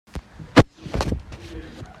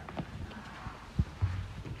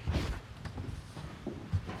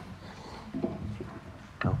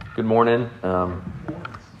Good morning.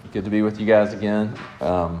 Good to be with you guys again.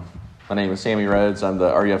 My name is Sammy Rhodes. I'm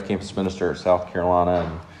the RUF campus minister at South Carolina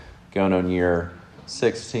and going on year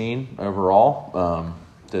 16 overall.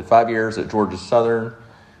 Did 5 years at Georgia Southern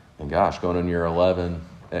and going on year 11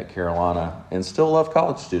 at Carolina, and still love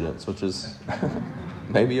college students, which is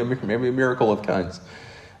maybe a miracle of kinds.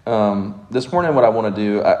 This morning what I want to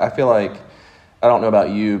do, I feel like, I don't know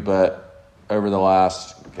about you, but over the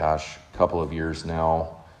last, couple of years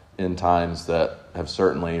now, in times that have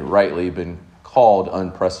certainly rightly been called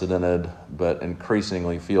unprecedented, but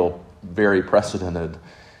increasingly feel very precedented,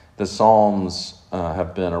 the Psalms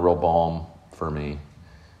have been a real balm for me.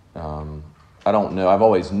 I don't know, I've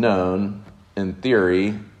always known, in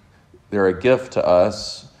theory, they're a gift to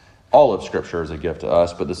us. All of Scripture is a gift to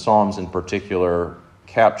us, but the Psalms in particular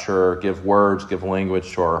give words, give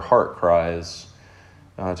language to our heart cries,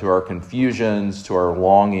 to our confusions, to our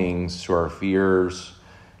longings, to our fears,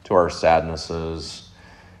 to our sadnesses.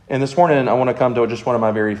 And this morning, I want to come to just one of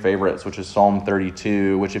my very favorites, which is Psalm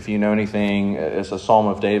 32, which, if you know anything, is a psalm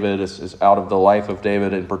of David. It's out of the life of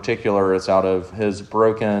David. In particular, it's out of his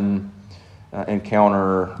broken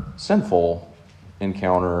sinful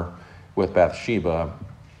encounter with Bathsheba.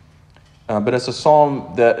 But it's a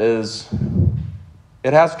psalm that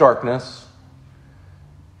it has darkness,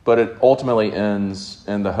 but it ultimately ends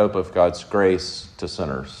in the hope of God's grace to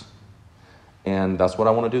sinners. And that's what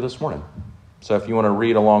I want to do this morning. So if you want to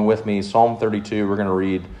read along with me, Psalm 32, we're going to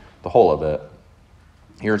read the whole of it.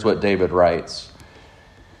 Here's what David writes.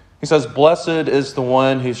 He says, "Blessed is the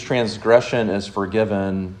one whose transgression is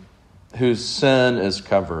forgiven, whose sin is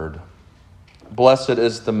covered. Blessed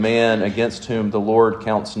is the man against whom the Lord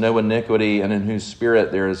counts no iniquity, and in whose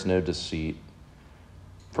spirit there is no deceit.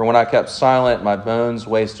 For when I kept silent, my bones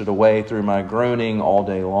wasted away through my groaning all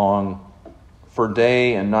day long. For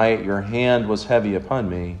day and night your hand was heavy upon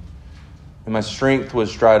me, and my strength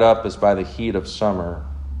was dried up as by the heat of summer.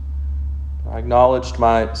 I acknowledged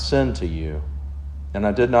my sin to you, and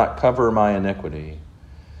I did not cover my iniquity.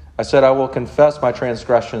 I said, I will confess my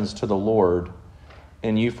transgressions to the Lord,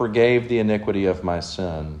 and you forgave the iniquity of my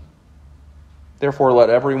sin. Therefore, let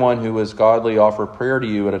everyone who is godly offer prayer to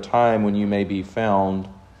you at a time when you may be found.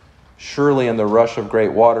 Surely in the rush of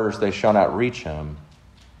great waters they shall not reach him.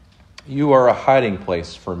 You are a hiding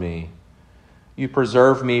place for me. You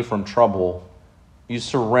preserve me from trouble. You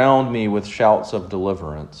surround me with shouts of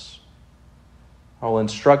deliverance. I will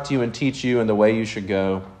instruct you and teach you in the way you should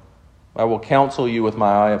go. I will counsel you with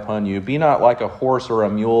my eye upon you. Be not like a horse or a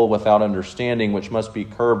mule without understanding, which must be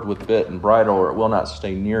curbed with bit and bridle, or it will not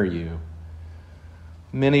stay near you.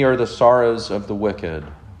 Many are the sorrows of the wicked,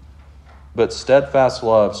 but steadfast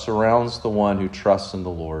love surrounds the one who trusts in the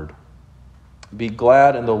Lord. Be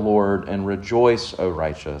glad in the Lord and rejoice, O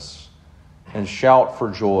righteous, and shout for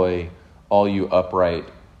joy, all you upright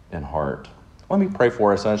in heart." Let me pray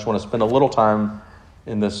for us. I just want to spend a little time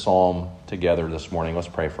in this psalm together this morning. Let's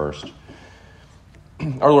pray first.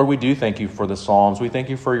 Our Lord, we do thank you for the Psalms. We thank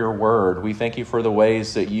you for your word. We thank you for the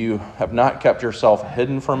ways that you have not kept yourself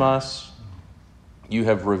hidden from us. You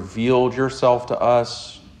have revealed yourself to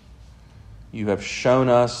us. You have shown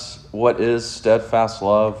us what is steadfast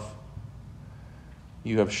love.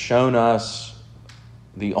 You have shown us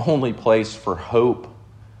the only place for hope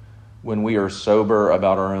when we are sober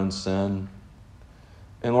about our own sin.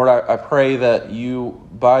 And Lord, I pray that you,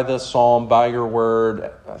 by this psalm, by your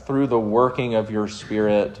word, through the working of your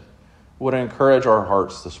Spirit, would encourage our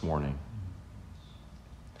hearts this morning.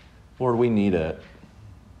 Lord, we need it.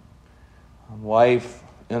 Life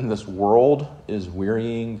in this world is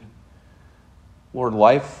wearying. Lord,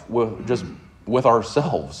 life with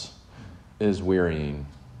ourselves is wearying.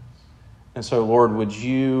 And so, Lord, would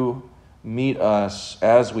you meet us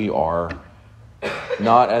as we are,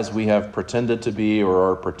 not as we have pretended to be or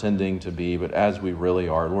are pretending to be, but as we really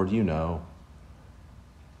are. Lord, you know.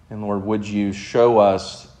 And Lord, would you show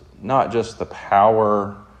us not just the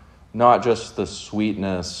power, not just the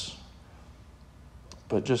sweetness,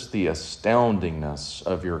 but just the astoundingness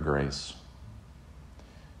of your grace.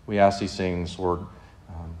 We ask these things, Lord,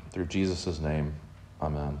 through Jesus' name.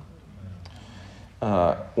 Amen.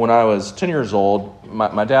 When I was 10 years old,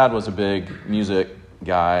 my dad was a big music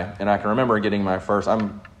guy, and I can remember getting my first,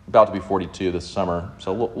 I'm about to be 42 this summer,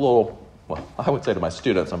 so I would say to my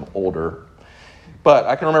students, I'm older, but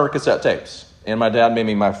I can remember cassette tapes, and my dad made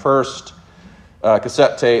me my first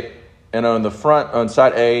cassette tape, and on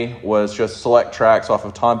side A was just select tracks off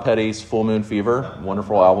of Tom Petty's Full Moon Fever,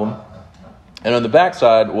 wonderful album, and on the back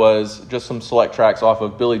side was just some select tracks off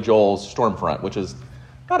of Billy Joel's Stormfront, which is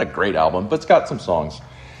not a great album, but it's got some songs.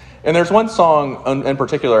 And there's one song in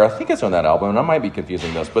particular, I think it's on that album, and I might be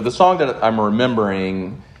confusing this, but the song that I'm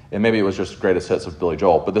remembering, and maybe it was just greatest hits of Billy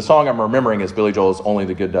Joel, but the song I'm remembering is Billy Joel's Only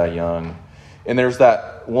the Good Die Young. And there's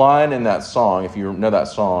that line in that song, if you know that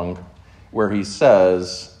song, where he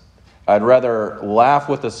says, I'd rather laugh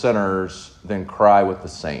with the sinners than cry with the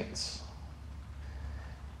saints.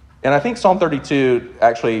 And I think Psalm 32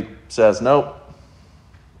 actually says, nope,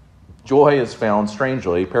 joy is found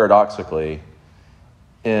strangely, paradoxically,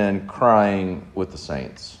 in crying with the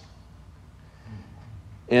saints.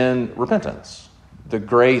 In repentance, the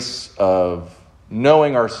grace of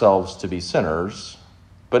knowing ourselves to be sinners,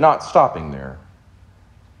 but not stopping there.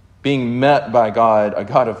 Being met by God, a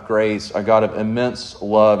God of grace, a God of immense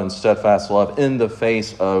love and steadfast love in the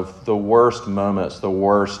face of the worst moments, the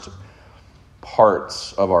worst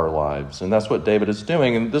parts of our lives. And that's what David is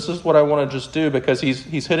doing. And this is what I want to just do, because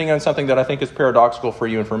he's hitting on something that I think is paradoxical for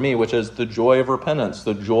you and for me, which is the joy of repentance,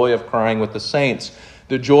 the joy of crying with the saints,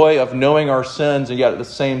 the joy of knowing our sins and yet at the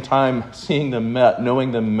same time seeing them met,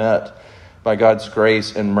 knowing them met by God's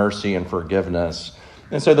grace and mercy and forgiveness.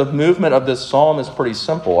 And so the movement of this psalm is pretty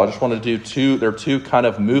simple. I just want to do there are two kind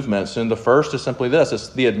of movements. And the first is simply this. It's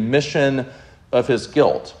the admission of his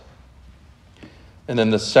guilt. And then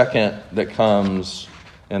the second that comes,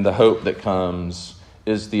 and the hope that comes,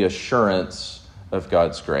 is the assurance of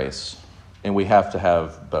God's grace. And we have to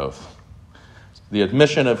have both. The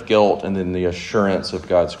admission of guilt and then the assurance of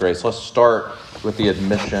God's grace. Let's start with the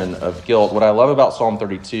admission of guilt. What I love about Psalm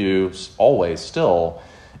 32, always, still,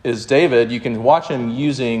 is David, you can watch him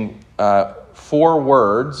using 4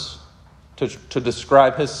 words to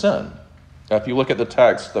describe his sin. If you look at the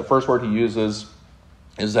text, the first word he uses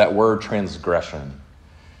is that word transgression.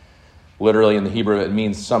 Literally in the Hebrew, it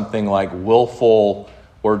means something like willful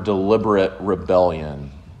or deliberate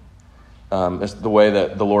rebellion. It's the way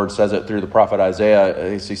that the Lord says it through the prophet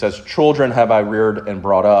Isaiah. He says, children have I reared and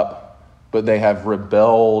brought up, but they have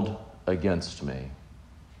rebelled against me.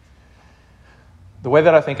 The way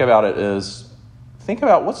that I think about it is, think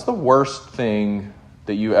about what's the worst thing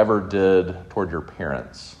that you ever did toward your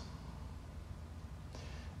parents.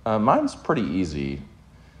 Mine's pretty easy.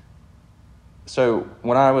 So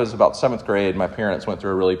when I was about 7th grade, my parents went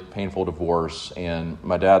through a really painful divorce, and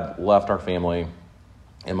my dad left our family,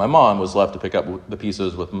 and my mom was left to pick up the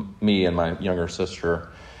pieces with me and my younger sister.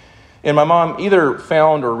 And my mom either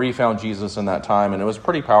found or refound Jesus in that time, and it was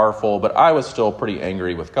pretty powerful, but I was still pretty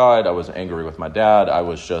angry with God. I was angry with my dad. I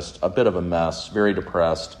was just a bit of a mess, very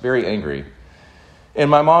depressed, very angry. And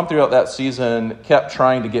my mom, throughout that season, kept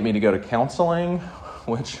trying to get me to go to counseling,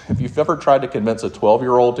 which, if you've ever tried to convince a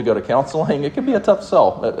 12-year-old to go to counseling, it can be a tough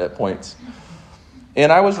sell at points.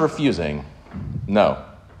 And I was refusing. No.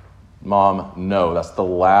 Mom, no, that's the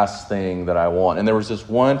last thing that I want. And there was this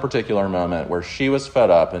one particular moment where she was fed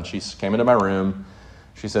up, and she came into my room.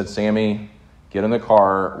 She said, Sammy, get in the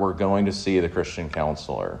car. We're going to see the Christian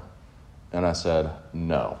counselor. And I said,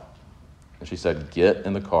 no. And she said, get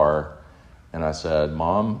in the car. And I said,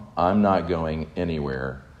 Mom, I'm not going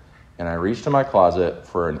anywhere. And I reached in my closet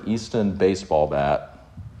for an Easton baseball bat,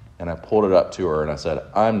 and I pulled it up to her, and I said,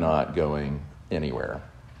 I'm not going anywhere.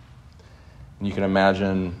 And you can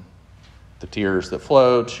imagine the tears that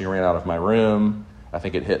flowed. She ran out of my room. I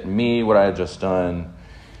think it hit me what I had just done.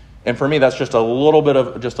 And for me, that's just a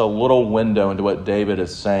little window into what David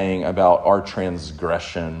is saying about our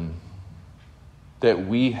transgression that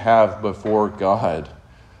we have before God,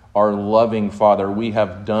 our loving Father. We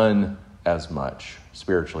have done as much,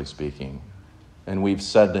 spiritually speaking. And we've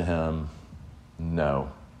said to him,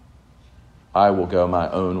 no, I will go my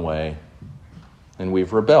own way. And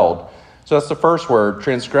we've rebelled. So that's the first word,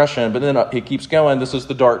 transgression. But then he keeps going. This is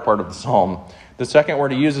the dark part of the psalm. The second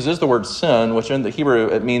word he uses is the word sin, which in the Hebrew,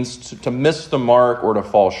 it means to miss the mark or to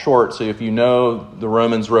fall short. So if you know the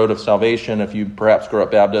Romans road of salvation, if you perhaps grew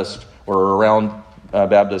up Baptist or around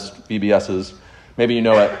Baptist VBSs, maybe you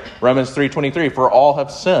know it. Romans 3:23, for all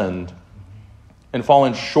have sinned and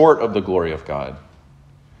fallen short of the glory of God.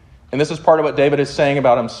 And this is part of what David is saying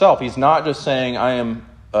about himself. He's not just saying,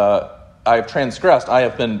 I have transgressed, I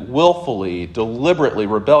have been willfully, deliberately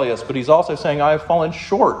rebellious, but he's also saying, I have fallen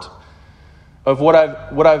short of what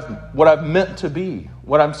I've meant to be,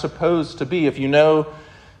 what I'm supposed to be. If you know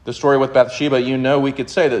the story with Bathsheba, you know we could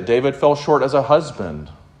say that David fell short as a husband.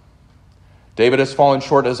 David has fallen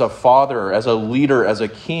short as a father, as a leader, as a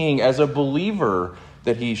king, as a believer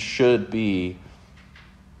that he should be.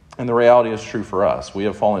 And the reality is true for us. We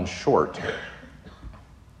have fallen short.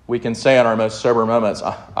 We can say in our most sober moments,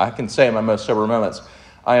 I can say in my most sober moments,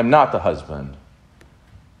 I am not the husband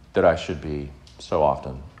that I should be so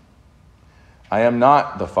often. I am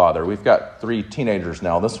not the father. We've got 3 teenagers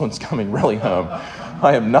now. This one's coming really home.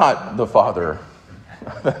 I am not the father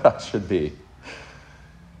that I should be.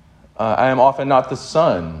 I am often not the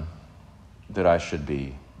son that I should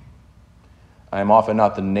be. I am often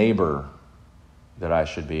not the neighbor that I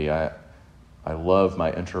should be. I love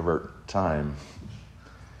my introvert time.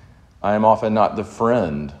 I am often not the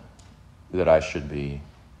friend that I should be.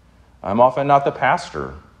 I'm often not the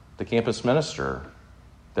pastor, the campus minister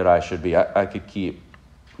that I should be. I could keep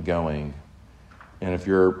going. And if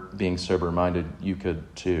you're being sober-minded, you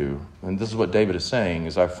could too. And this is what David is saying,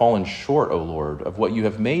 is I've fallen short, O Lord, of what you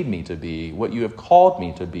have made me to be, what you have called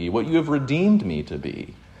me to be, what you have redeemed me to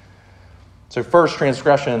be. So first,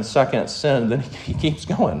 transgression, second, sin, then he keeps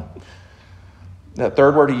going. That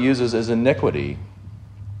third word he uses is iniquity.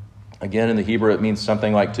 Again, in the Hebrew, it means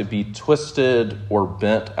something like to be twisted or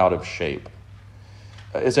bent out of shape.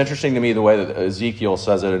 It's interesting to me the way that Ezekiel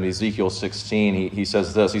says it in Ezekiel 16. He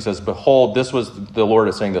says this. He says, behold, the Lord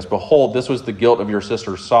is saying this, behold, this was the guilt of your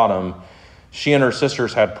sister Sodom. She and her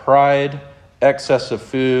sisters had pride, excess of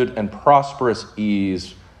food, and prosperous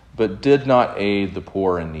ease, but did not aid the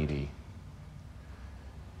poor and needy.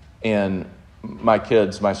 And my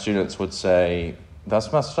students would say,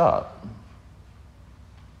 that's messed up.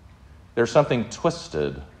 There's something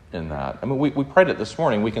twisted in that. I mean, we prayed it this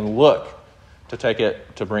morning. We can look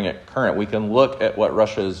to bring it current. We can look at what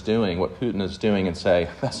Russia is doing, what Putin is doing, and say,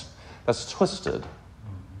 that's twisted.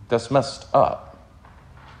 That's messed up.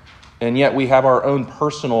 And yet we have our own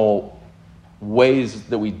personal ways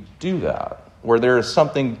that we do that, where there is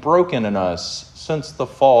something broken in us since the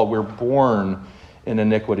fall. We're born in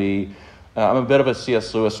iniquity. I'm a bit of a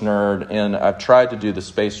C.S. Lewis nerd, and I've tried to do the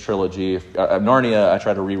Space Trilogy. Narnia, I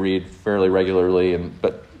try to reread fairly regularly,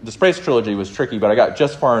 but the Space Trilogy was tricky, but I got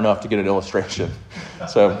just far enough to get an illustration.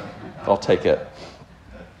 So I'll take it.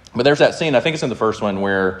 But there's that scene, I think it's in the first one,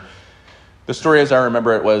 where the story as I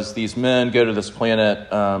remember it was these men go to this planet,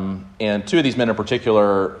 and 2 of these men in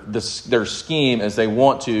particular, their scheme is they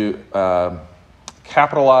want to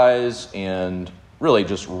capitalize and really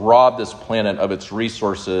just rob this planet of its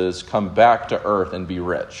resources, come back to Earth and be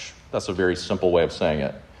rich. That's a very simple way of saying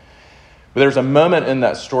it. But there's a moment in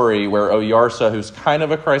that story where Oyarsa, who's kind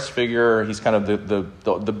of a Christ figure, he's kind of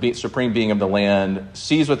the supreme being of the land,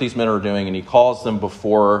 sees what these men are doing, and he calls them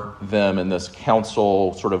before them in this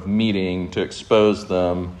council sort of meeting to expose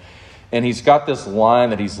them. And he's got this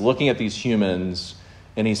line that he's looking at these humans,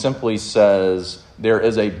 and he simply says, there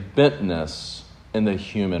is a bentness in the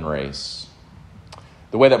human race.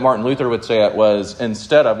 The way that Martin Luther would say it was,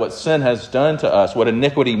 instead of what sin has done to us, what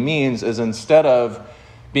iniquity means is instead of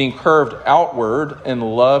being curved outward in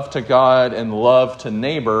love to God and love to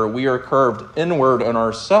neighbor, we are curved inward in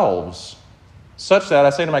ourselves. Such that, I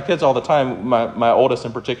say to my kids all the time, my oldest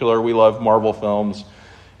in particular, we love Marvel films,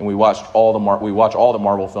 and we watch all the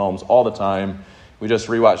Marvel films all the time. We just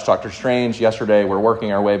rewatched Doctor Strange yesterday. We're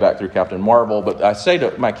working our way back through Captain Marvel. But I say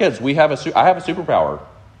to my kids, I have a superpower.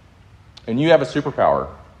 And you have a superpower.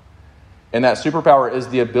 And that superpower is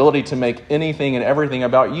the ability to make anything and everything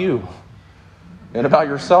about you and about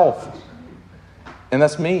yourself. And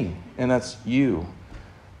that's me. And that's you.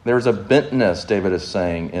 There's a bentness, David is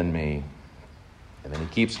saying, in me. And then he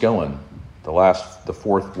keeps going. The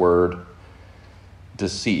fourth word,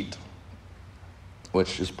 deceit,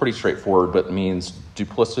 which is pretty straightforward, but means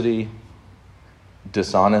duplicity,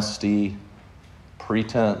 dishonesty,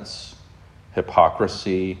 pretense,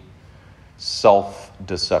 hypocrisy,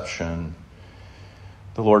 self-deception.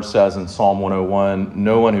 The Lord says in Psalm 101,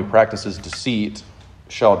 no one who practices deceit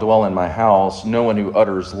shall dwell in my house. No one who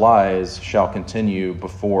utters lies shall continue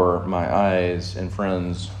before my eyes. And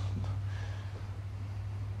friends,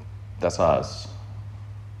 that's us.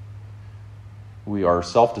 We are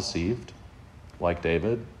self-deceived, like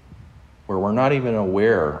David, where we're not even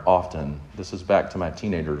aware often. This is back to my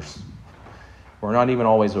teenagers. We're not even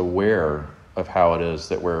always aware of how it is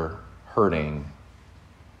that we're hurting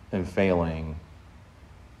and failing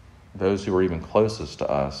those who are even closest to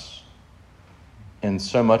us. And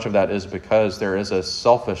so much of that is because there is a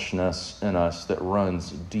selfishness in us that runs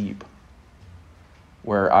deep,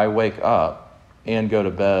 where I wake up and go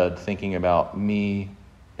to bed thinking about me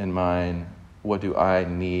and mine. What do I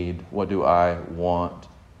need? What do I want?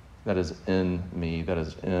 That is in me, that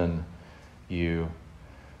is in you.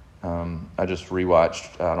 I just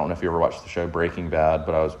rewatched, I don't know if you ever watched the show Breaking Bad,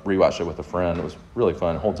 but I rewatched it with a friend. It was really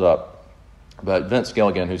fun. It holds up. But Vince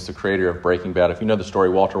Gilligan, who's the creator of Breaking Bad, if you know the story,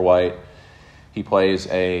 Walter White, he plays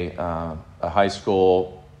a high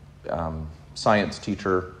school science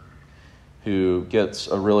teacher who gets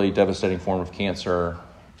a really devastating form of cancer,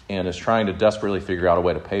 and is trying to desperately figure out a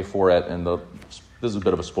way to pay for it. And this is a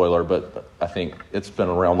bit of a spoiler, but I think it's been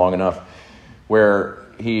around long enough, where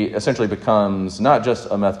he essentially becomes not just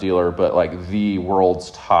a meth dealer, but like the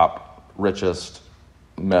world's top, richest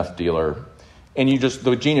meth dealer. And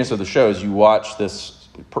the genius of the show is you watch this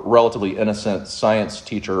relatively innocent science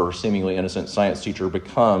teacher, or seemingly innocent science teacher,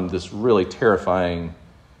 become this really terrifying,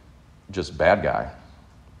 just bad guy.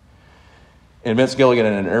 And Vince Gilligan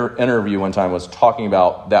in an interview one time was talking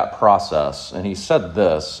about that process, and he said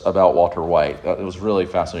this about Walter White. It was really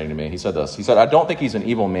fascinating to me. He said this. He said, "I don't think he's an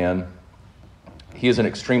evil man. He is an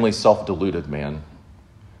extremely self-deluded man.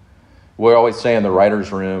 We always say in the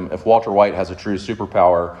writer's room, if Walter White has a true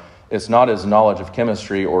superpower, it's not his knowledge of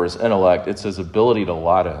chemistry or his intellect, it's his ability to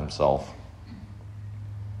lie to himself.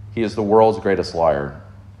 He is the world's greatest liar.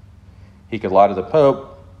 He could lie to the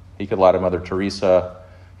Pope, he could lie to Mother Teresa,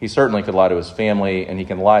 he certainly could lie to his family, and he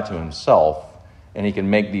can lie to himself, and he can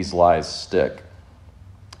make these lies stick.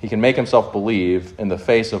 He can make himself believe, in the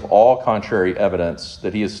face of all contrary evidence,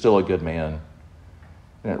 that he is still a good man.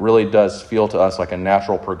 And it really does feel to us like a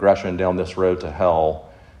natural progression down this road to hell,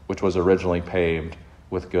 which was originally paved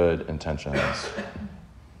with good intentions."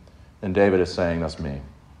 And David is saying, that's me.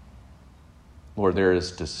 Lord, there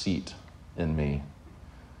is deceit in me.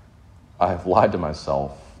 I have lied to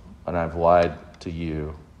myself, and I've lied to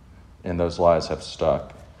you, and those lies have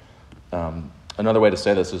stuck. Another way to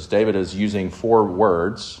say this is David is using 4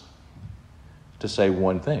 words to say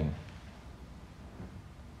one thing.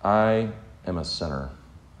 I am a sinner.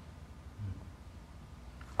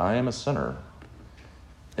 I am a sinner.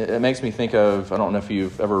 It makes me think of, I don't know if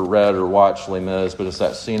you've ever read or watched Les Mis, but it's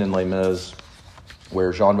that scene in Les Mis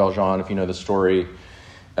where Jean Valjean, if you know the story,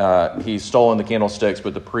 he's stolen the candlesticks,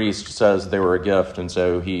 but the priest says they were a gift. And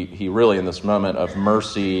so he really, in this moment of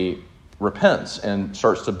mercy, repents and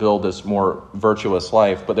starts to build this more virtuous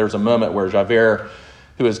life. But there's a moment where Javert,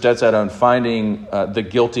 who is dead set on finding the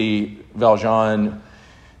guilty Valjean,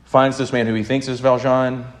 finds this man who he thinks is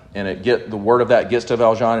Valjean, and the word of that gets to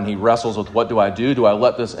Valjean, and he wrestles with, what do I do? Do I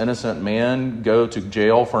let this innocent man go to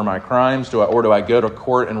jail for my crimes? Or do I go to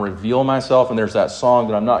court and reveal myself? And there's that song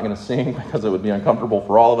that I'm not going to sing because it would be uncomfortable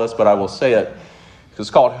for all of us, but I will say it. It's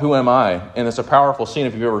called Who Am I? And it's a powerful scene,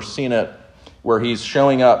 if you've ever seen it, where he's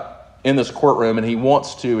showing up in this courtroom, and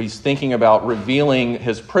he's thinking about revealing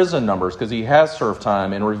his prison numbers because he has served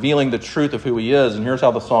time, and revealing the truth of who he is. And here's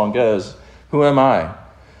how the song goes. Who am I?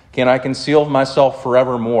 Can I conceal myself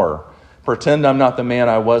forevermore? Pretend I'm not the man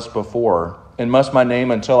I was before? And must my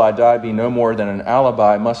name until I die be no more than an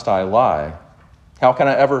alibi? Must I lie? How can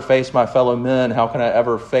I ever face my fellow men? How can I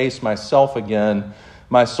ever face myself again?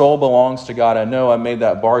 My soul belongs to God. I know I made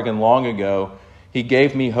that bargain long ago. He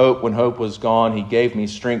gave me hope when hope was gone. He gave me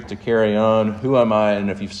strength to carry on. Who am I?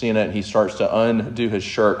 And if you've seen it, he starts to undo his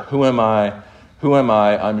shirt. Who am I? Who am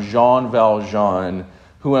I? I'm Jean Valjean.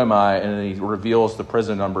 Who am I? And he reveals the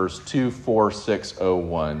prison numbers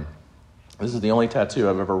 24601. This is the only tattoo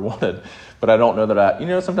I've ever wanted, but I don't know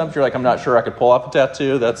that sometimes you're like, I'm not sure I could pull off a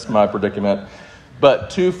tattoo. That's my predicament.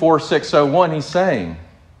 But 24601, he's saying,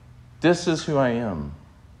 this is who I am.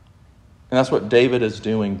 And that's what David is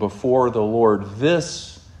doing before the Lord.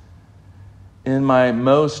 This, in my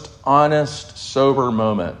most honest, sober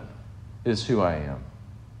moment, is who I am.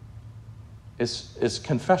 It's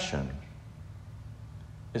confession.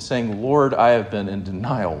 Is saying, Lord, I have been in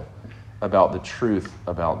denial about the truth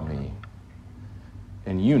about me.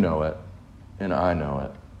 And you know it, and I know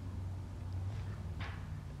it.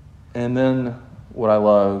 And then what I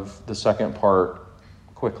love, the second part,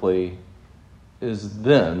 quickly, is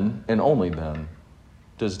then, and only then,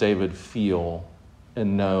 does David feel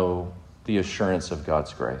and know the assurance of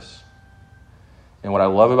God's grace. And what I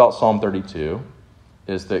love about Psalm 32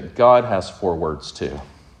 is that God has 4 words too.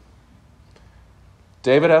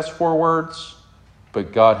 David has 4 words,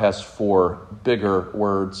 but God has 4 bigger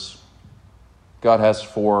words. God has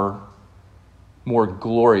 4 more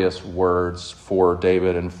glorious words for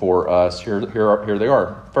David and for us. Here they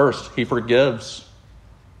are. First, he forgives.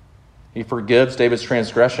 He forgives David's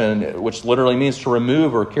transgression, which literally means to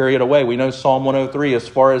remove or carry it away. We know Psalm 103, as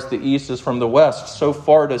far as the east is from the west, so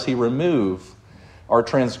far does he remove our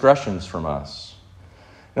transgressions from us.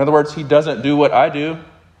 In other words, he doesn't do what I do,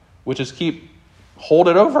 which is hold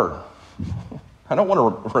it over. I don't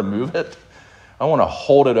want to remove it. I want to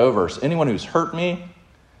hold it over. So anyone who's hurt me,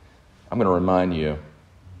 I'm going to remind you,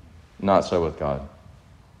 not so with God.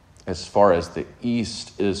 As far as the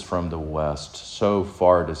east is from the west, so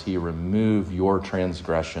far does he remove your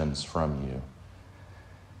transgressions from you.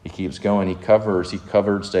 He keeps going. He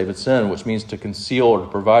covers David's sin, which means to conceal or to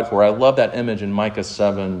provide for. I love that image in Micah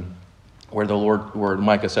 7, where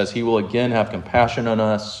Micah says, he will again have compassion on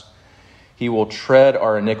us. He will tread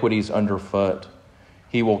our iniquities underfoot.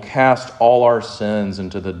 He will cast all our sins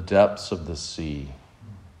into the depths of the sea.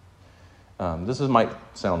 Might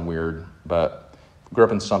sound weird, but I grew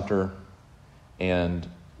up in Sumter and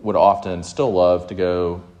would often still love to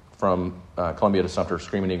go from Columbia to Sumter,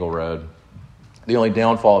 Screaming Eagle Road. The only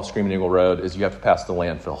downfall of Screaming Eagle Road is you have to pass the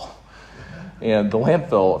landfill. And the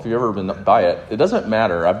landfill, if you've ever been by it, it doesn't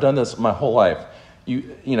matter. I've done this my whole life.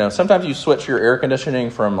 Sometimes you switch your air conditioning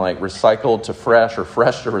from like recycled to fresh or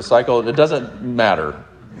fresh to recycled. It doesn't matter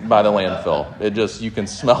by the landfill. You can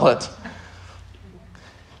smell it.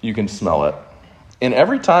 You can smell it. And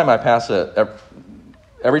every time I pass it,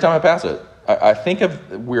 I think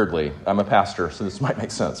of, weirdly, I'm a pastor, so this might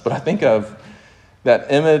make sense, but I think of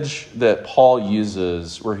that image that Paul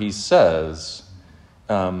uses where he says,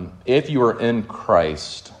 if you are in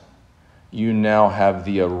Christ, you now have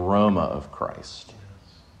the aroma of Christ.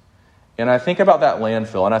 And I think about that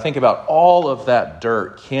landfill, and I think about all of that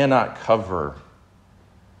dirt cannot cover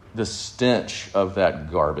the stench of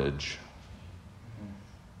that garbage.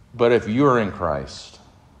 But if you are in Christ,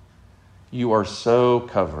 you are so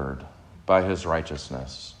covered by his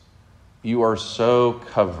righteousness. You are so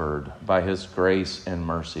covered by his grace and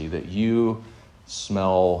mercy that you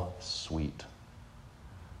smell sweet.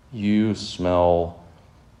 You smell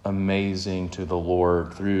amazing to the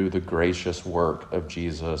Lord through the gracious work of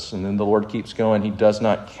Jesus. And then the Lord keeps going. He does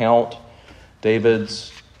not count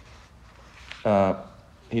David's,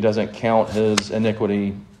 he doesn't count his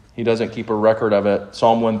iniquity. He doesn't keep a record of it.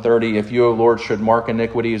 Psalm 130, if you, O Lord, should mark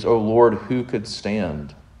iniquities, O Lord, who could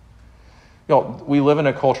stand? We live in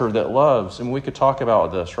a culture that loves, and we could talk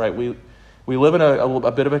about this, right? We live in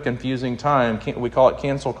a bit of a confusing time. We call it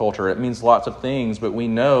cancel culture. It means lots of things, but we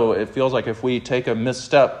know it feels like if we take a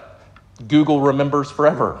misstep, Google remembers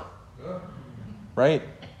forever, right?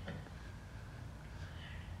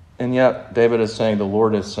 And yet, David is saying, the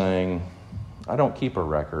Lord is saying, I don't keep a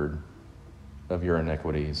record of your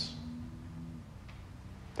iniquities.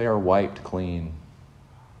 They are wiped clean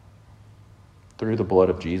through the blood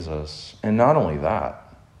of Jesus. And not only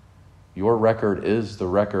that, your record is the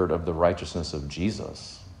record of the righteousness of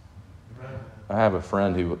Jesus. Amen. I have a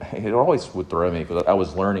friend who, it always would throw me because I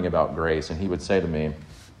was learning about grace, and he would say to me,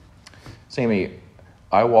 Sammy,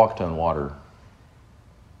 I walked on water.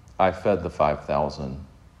 I fed the 5,000.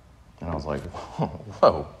 And I was like,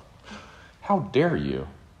 whoa, how dare you?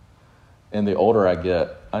 And the older I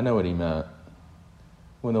get, I know what he meant.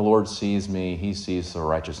 When the Lord sees me, he sees the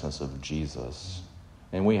righteousness of Jesus.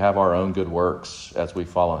 And we have our own good works as we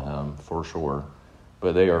follow him, for sure.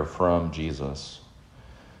 But they are from Jesus.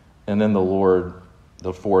 And then the Lord,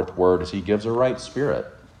 the fourth word, is he gives a right spirit.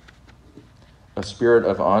 A spirit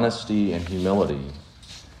of honesty and humility.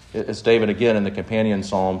 It's David again in the companion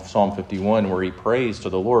psalm, Psalm 51, where he prays to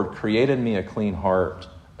the Lord, create in me a clean heart,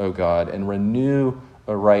 O God, and renew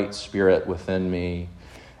a right spirit within me.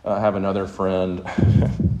 I have another friend,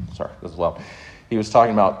 sorry, this is loud. He was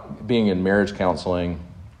talking about being in marriage counseling,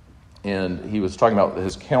 and he was talking about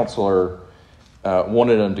his counselor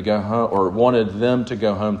wanted them to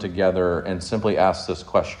go home together and simply ask this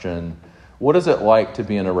question, what is it like to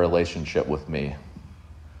be in a relationship with me?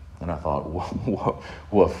 And I thought,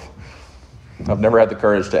 woof. I've never had the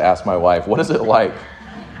courage to ask my wife, what is it like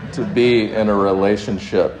to be in a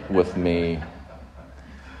relationship with me?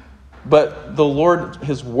 But the Lord,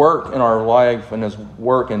 his work in our life and his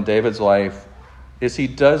work in David's life is he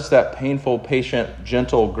does that painful, patient,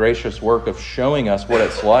 gentle, gracious work of showing us what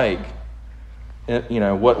it's like,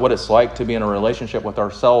 what it's like to be in a relationship with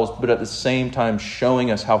ourselves, but at the same time showing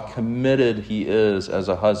us how committed he is as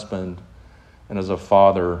a husband and as a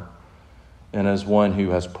father and as one who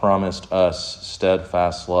has promised us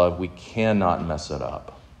steadfast love. We cannot mess it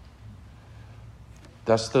up.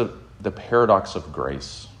 That's the paradox of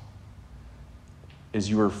grace. Is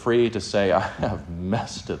you are free to say, I have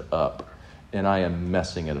messed it up, and I am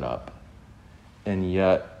messing it up. And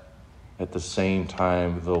yet, at the same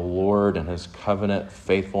time, the Lord and his covenant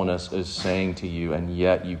faithfulness is saying to you, and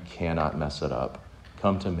yet you cannot mess it up.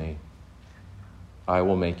 Come to me. I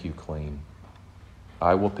will make you clean.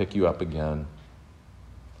 I will pick you up again.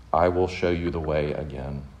 I will show you the way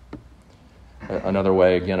again. Another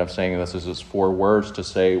way, again, of saying this is just 4 words to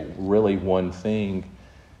say really one thing.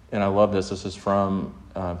 And I love this. This is from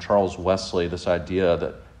Charles Wesley, this idea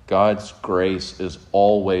that God's grace is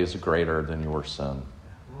always greater than your sin.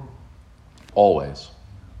 Always.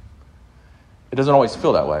 It doesn't always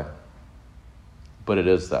feel that way, but it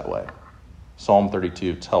is that way. Psalm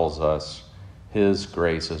 32 tells us his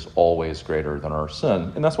grace is always greater than our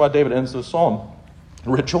sin. And that's why David ends the psalm.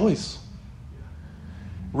 Rejoice.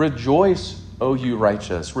 Rejoice, O you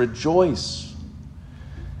righteous, rejoice.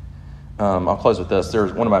 I'll close with this.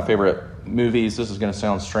 There's one of my favorite movies. This is going to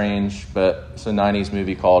sound strange, but it's a 90s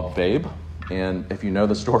movie called Babe. And if you know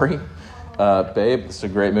the story, Babe, it's a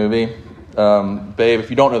great movie. Babe, if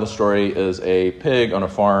you don't know the story, is a pig on a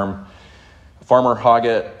farm. Farmer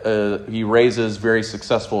Hoggett, he raises very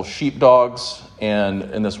successful sheepdogs, and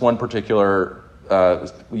in this one particular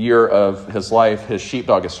year of his life, his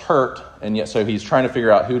sheepdog is hurt, and yet so he's trying to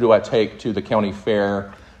figure out, who do I take to the county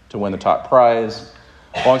fair to win the top prize?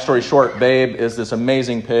 Long story short, Babe is this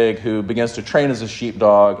amazing pig who begins to train as a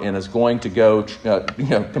sheepdog and is going to go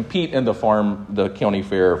compete in the county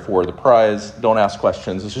fair for the prize. Don't ask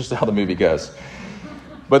questions. It's just how the movie goes.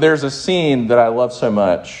 But there's a scene that I love so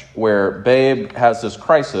much where Babe has this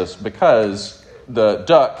crisis because the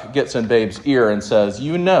duck gets in Babe's ear and says,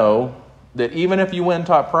 you know that even if you win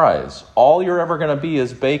top prize, all you're ever going to be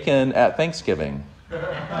is bacon at Thanksgiving.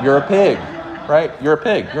 You're a pig, right? You're a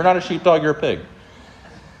pig. You're not a sheepdog, you're a pig.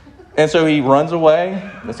 And so he runs away.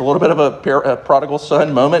 It's a little bit of a prodigal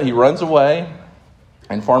son moment. He runs away,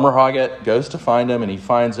 and Farmer Hoggett goes to find him, and he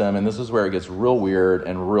finds him, and this is where it gets real weird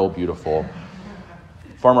and real beautiful.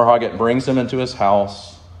 Farmer Hoggett brings him into his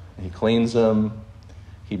house. He cleans him.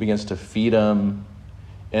 He begins to feed him.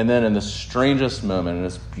 And then in the strangest moment, and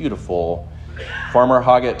it's beautiful, Farmer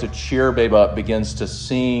Hoggett, to cheer Babe up, begins to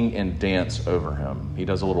sing and dance over him. He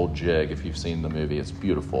does a little jig, if you've seen the movie. It's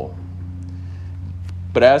beautiful.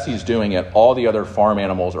 But as he's doing it, all the other farm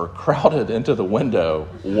animals are crowded into the window,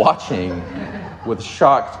 watching with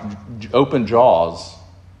shocked, open jaws.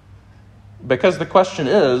 Because the question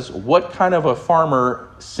is, what kind of a farmer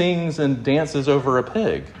sings and dances over a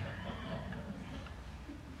pig?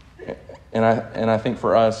 And I think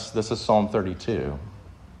for us, this is Psalm 32,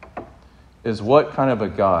 is what kind of a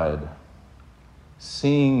God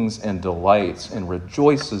sings and delights and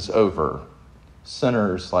rejoices over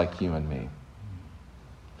sinners like you and me.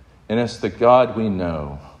 And it's the God we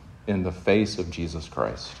know in the face of Jesus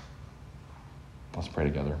Christ. Let's pray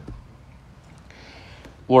together.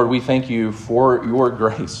 Lord, we thank you for your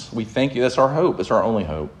grace. We thank you. That's our hope. It's our only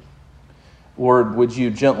hope. Lord, would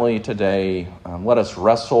you gently today let us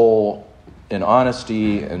wrestle in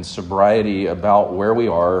honesty and sobriety about where we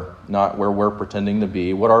are, not where we're pretending to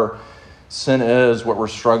be, what our sin is, what we're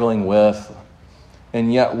struggling with.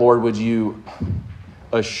 And yet, Lord, would you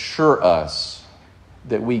assure us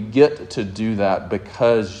that we get to do that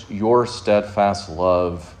because your steadfast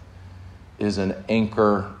love is an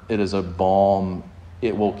anchor, it is a balm,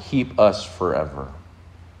 it will keep us forever.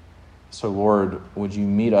 So, Lord, would you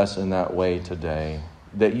meet us in that way today,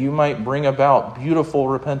 that you might bring about beautiful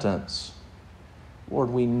repentance. Lord,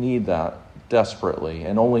 we need that desperately,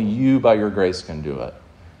 and only you by your grace can do it.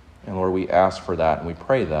 And Lord, we ask for that, and we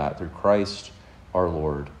pray that through Christ our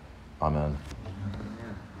Lord. Amen.